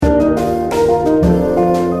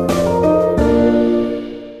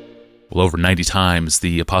Well over 90 times,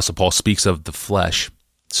 the Apostle Paul speaks of the flesh.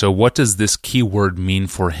 So what does this key word mean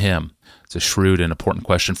for him? It's a shrewd and important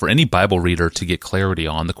question for any Bible reader to get clarity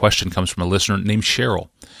on. The question comes from a listener named Cheryl.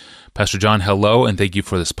 Pastor John, hello, and thank you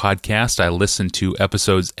for this podcast. I listen to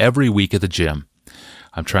episodes every week at the gym.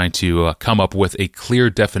 I'm trying to come up with a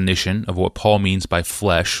clear definition of what Paul means by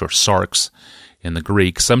flesh, or sarx, in the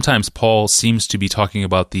Greek. Sometimes Paul seems to be talking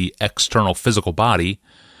about the external physical body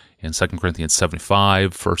in 2 Corinthians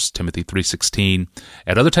 7:5, 1 Timothy 3:16.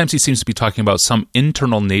 At other times he seems to be talking about some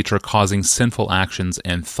internal nature causing sinful actions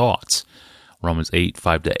and thoughts. Romans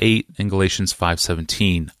 8:5-8, and Galatians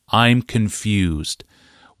 5:17. I'm confused.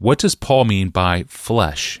 What does Paul mean by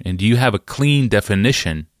flesh? And do you have a clean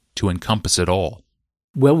definition to encompass it all?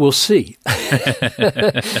 Well, we'll see.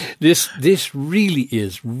 This really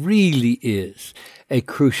is a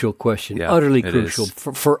crucial question, utterly crucial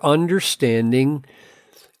for understanding,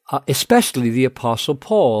 especially the Apostle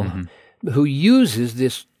Paul, who uses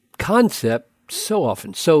this concept so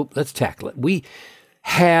often. So let's tackle it. We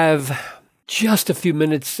have just a few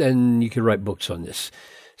minutes, and you can write books on this.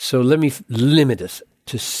 So let me limit us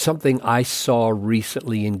to something I saw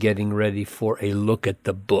recently in getting ready for a look at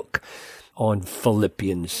the book on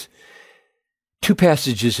Philippians. Two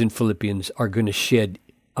passages in Philippians are going to shed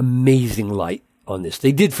amazing light on this.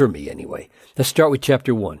 They did for me anyway. Let's start with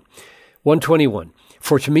chapter 1:21.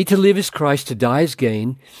 For to me to live is Christ, to die is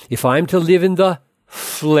gain. If I am to live in the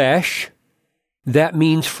flesh, that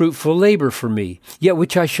means fruitful labor for me. Yet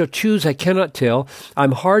which I shall choose, I cannot tell.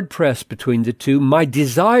 I'm hard pressed between the two. My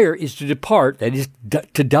desire is to depart, that is,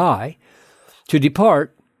 to die, to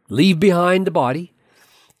depart, leave behind the body,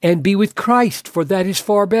 and be with Christ, for that is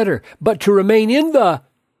far better. But to remain in the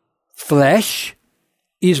flesh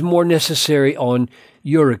is more necessary on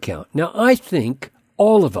your account. Now, I think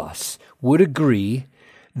all of us would agree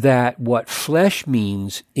that what flesh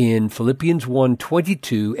means in Philippians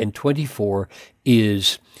 1:22 and 24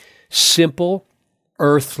 is simple,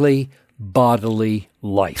 earthly, bodily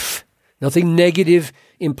life. Nothing negative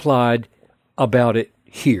implied about it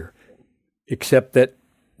here, except that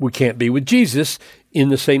we can't be with Jesus in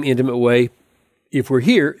the same intimate way if we're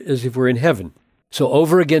here as if we're in heaven. So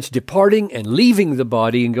over against departing and leaving the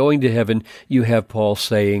body and going to heaven, you have Paul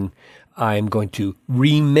saying, I'm going to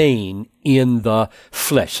remain in the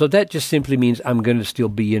flesh. So that just simply means I'm going to still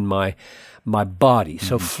be in my body.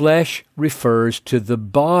 So flesh refers to the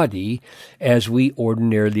body as we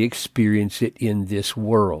ordinarily experience it in this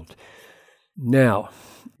world. Now,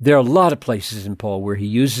 there are a lot of places in Paul where he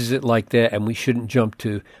uses it like that, and we shouldn't jump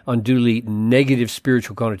to unduly negative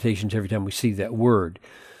spiritual connotations every time we see that word.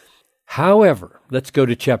 However, let's go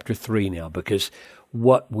to chapter 3 now, because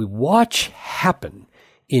what we watch happen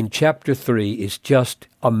in chapter 3 is just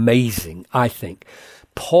amazing, I think.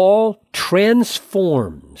 Paul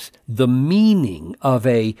transforms the meaning of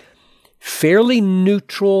a fairly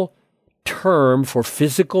neutral term for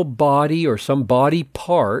physical body or some body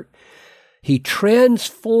part. He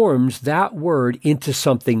transforms that word into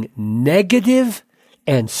something negative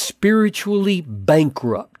and spiritually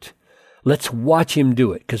bankrupt. Let's watch him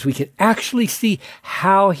do it, because we can actually see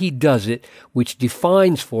how he does it, which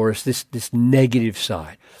defines for us this negative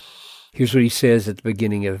side. Here's what he says at the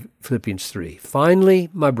beginning of Philippians 3. Finally,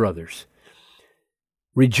 my brothers,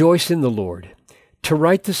 rejoice in the Lord. To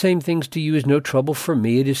write the same things to you is no trouble for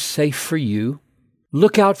me. It is safe for you.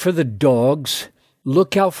 Look out for the dogs.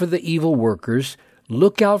 Look out for the evil workers.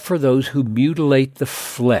 Look out for those who mutilate the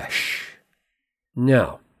flesh.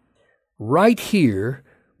 Now, right here,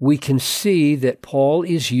 we can see that Paul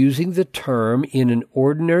is using the term in an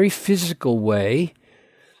ordinary physical way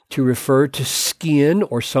to refer to skin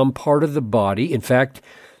or some part of the body. In fact,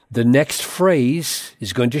 the next phrase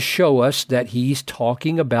is going to show us that he's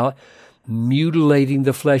talking about mutilating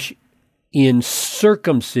the flesh in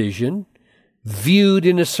circumcision, viewed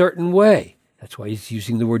in a certain way. That's why he's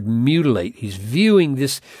using the word mutilate. He's viewing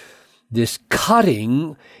this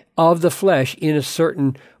cutting of the flesh in a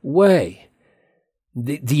certain way.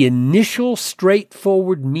 The initial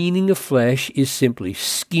straightforward meaning of flesh is simply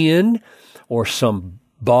skin or some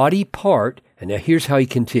body part. And now here's how he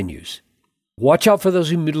continues. Watch out for those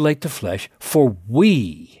who mutilate the flesh, for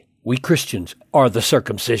we Christians are the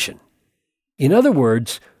circumcision. In other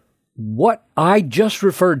words, what I just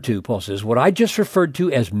referred to, Paul says, what I just referred to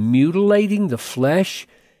as mutilating the flesh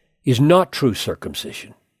is not true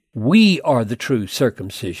circumcision. We are the true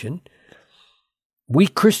circumcision. We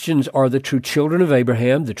Christians are the true children of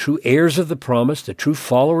Abraham, the true heirs of the promise, the true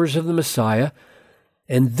followers of the Messiah.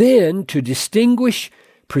 And then to distinguish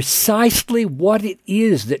precisely what it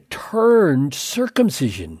is that turned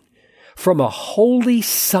circumcision from a holy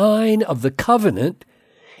sign of the covenant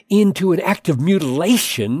into an act of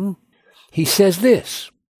mutilation, he says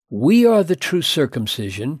this: we are the true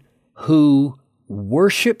circumcision who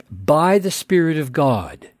worship by the Spirit of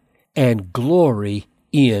God and glory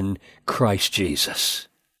in Christ Jesus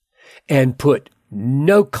and put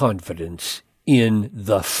no confidence in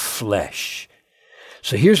the flesh.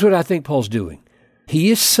 So here's what I think Paul's doing. He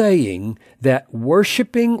is saying that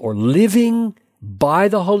worshiping or living by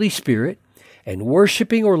the Holy Spirit and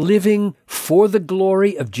worshiping or living for the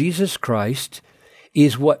glory of Jesus Christ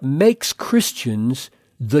is what makes Christians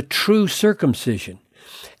the true circumcision.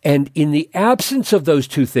 And in the absence of those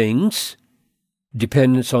two things,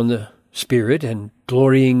 dependence on the Spirit and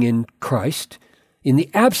glorying in Christ, in the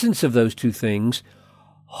absence of those two things,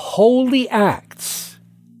 holy acts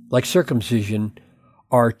like circumcision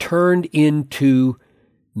are turned into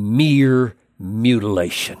mere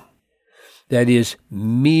mutilation. That is,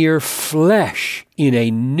 mere flesh in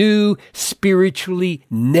a new, spiritually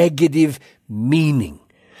negative meaning.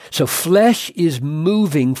 So flesh is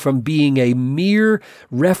moving from being a mere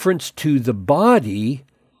reference to the body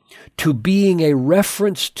to being a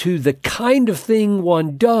reference to the kind of thing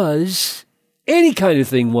one does, any kind of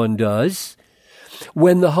thing one does,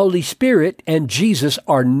 when the Holy Spirit and Jesus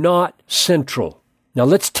are not central. Now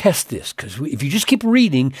let's test this, because if you just keep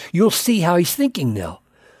reading, you'll see how he's thinking now.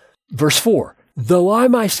 Verse 4, though I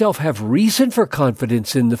myself have reason for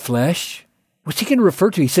confidence in the flesh, what's he going to refer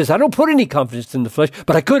to? He says, I don't put any confidence in the flesh,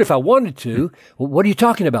 but I could if I wanted to. Well, what are you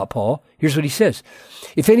talking about, Paul? Here's what he says.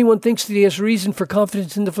 If anyone thinks that he has reason for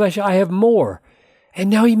confidence in the flesh, I have more. And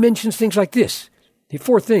now he mentions things like this.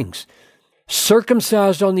 4 things.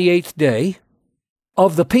 Circumcised on the 8th day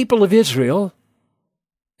of the people of Israel.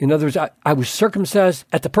 In other words, I was circumcised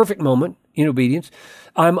at the perfect moment in obedience.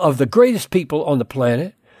 I'm of the greatest people on the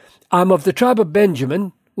planet. I'm of the tribe of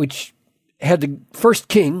Benjamin, which had the first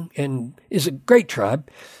king and is a great tribe.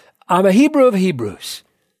 I'm a Hebrew of Hebrews.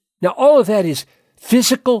 Now, all of that is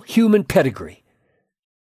physical human pedigree.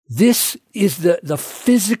 This is the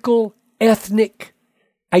physical, ethnic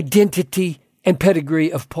identity and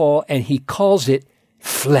pedigree of Paul, and he calls it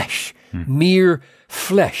flesh, mere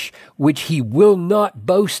flesh, which he will not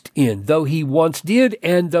boast in, though he once did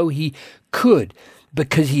and though he could.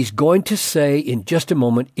 Because he's going to say in just a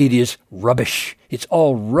moment, it is rubbish. It's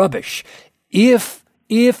all rubbish. If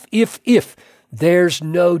there's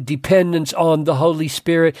no dependence on the Holy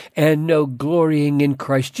Spirit and no glorying in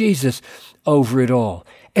Christ Jesus over it all.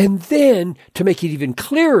 And then, to make it even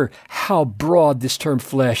clearer how broad this term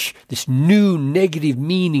flesh, this new negative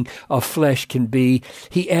meaning of flesh can be,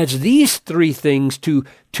 he adds these 3 things to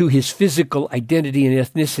his physical identity and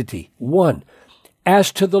ethnicity. 1,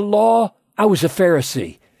 as to the law, I was a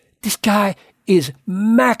Pharisee. This guy is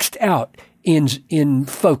maxed out in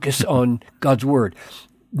focus on God's word.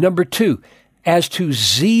 Number 2, as to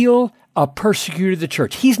zeal, a persecutor of the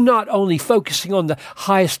church. He's not only focusing on the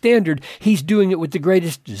highest standard, he's doing it with the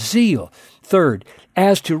greatest zeal. 3rd,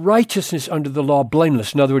 as to righteousness under the law,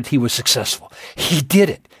 blameless. In other words, he was successful. He did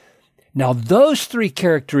it. Now, those 3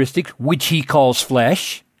 characteristics, which he calls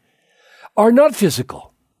flesh, are not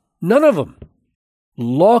physical. None of them.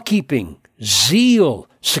 Law-keeping, zeal,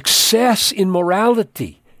 success in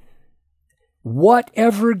morality.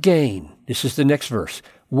 Whatever gain, this is the next verse,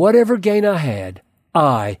 whatever gain I had,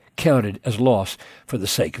 I counted as loss for the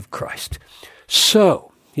sake of Christ.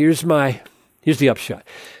 So, here's the upshot.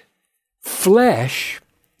 Flesh,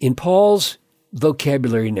 in Paul's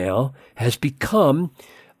vocabulary now, has become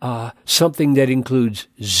something that includes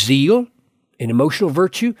zeal, an emotional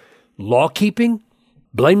virtue, law-keeping,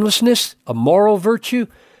 blamelessness, a moral virtue,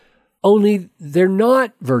 only they're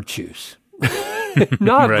not virtues.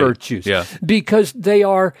 Not right. Virtues. Yeah. Because they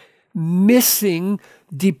are missing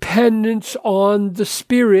dependence on the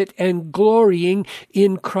Spirit and glorying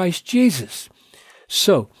in Christ Jesus.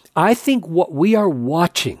 So, I think what we are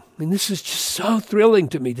watching, and this is just so thrilling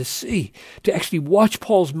to me to see, to actually watch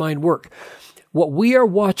Paul's mind work. What we are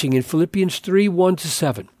watching in Philippians 3,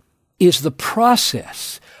 1-7, is the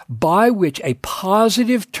process by which a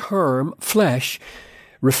positive term, flesh,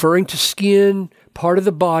 referring to skin, part of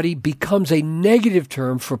the body, becomes a negative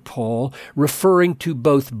term for Paul, referring to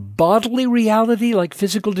both bodily reality, like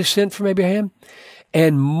physical descent from Abraham,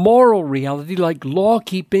 and moral reality, like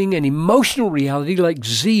law-keeping, and emotional reality, like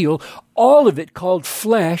zeal, all of it called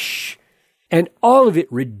flesh, and all of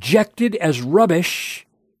it rejected as rubbish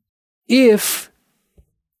if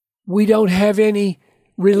we don't have any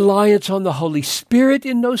reliance on the Holy Spirit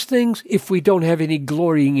in those things, if we don't have any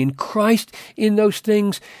glorying in Christ in those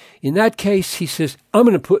things. In that case, he says, I'm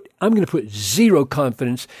going to put zero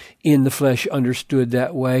confidence in the flesh understood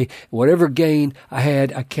that way. Whatever gain I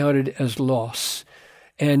had, I counted as loss.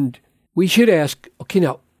 And we should ask, okay,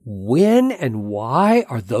 now, when and why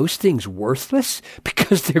are those things worthless?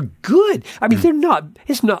 Because they're good. I mean,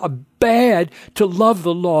 it's not bad to love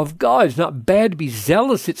the law of God. It's not bad to be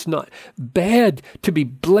zealous. It's not bad to be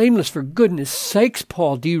blameless. For goodness sakes,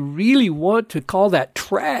 Paul, do you really want to call that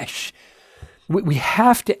trash? We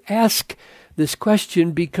have to ask this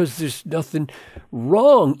question because there's nothing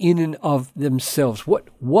wrong in and of themselves.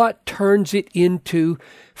 What turns it into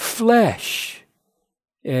flesh?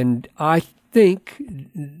 And I think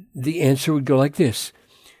the answer would go like this.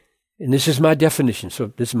 And this is my definition.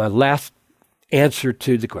 So this is my last answer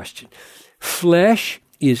to the question. Flesh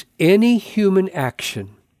is any human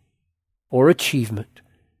action or achievement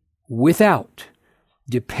without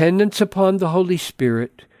dependence upon the Holy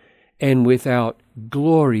Spirit and without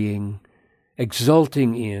glorying,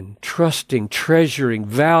 exulting in, trusting, treasuring,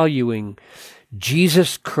 valuing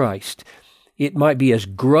Jesus Christ. It might be as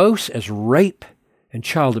gross as rape and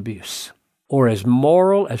child abuse, or as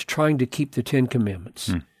moral as trying to keep the Ten Commandments.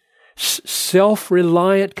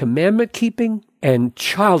 Self-reliant commandment keeping and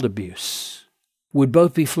child abuse would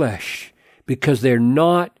both be flesh because they're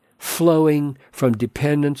not flowing from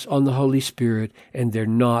dependence on the Holy Spirit and they're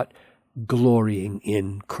not glorying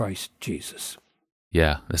in Christ Jesus.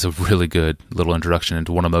 Yeah, that's a really good little introduction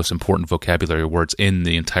into one of the most important vocabulary words in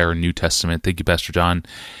the entire New Testament. Thank you, Pastor John.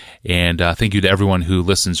 And thank you to everyone who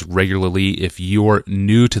listens regularly. If you're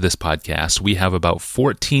new to this podcast, we have about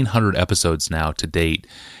 1,400 episodes now to date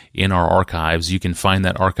in our archives. You can find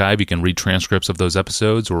that archive. You can read transcripts of those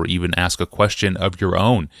episodes or even ask a question of your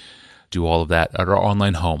own. Do all of that at our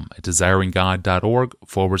online home at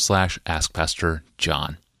desiringgod.org/Ask Pastor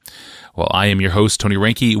John. Well, I am your host, Tony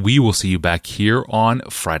Reinke. We will see you back here on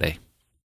Friday.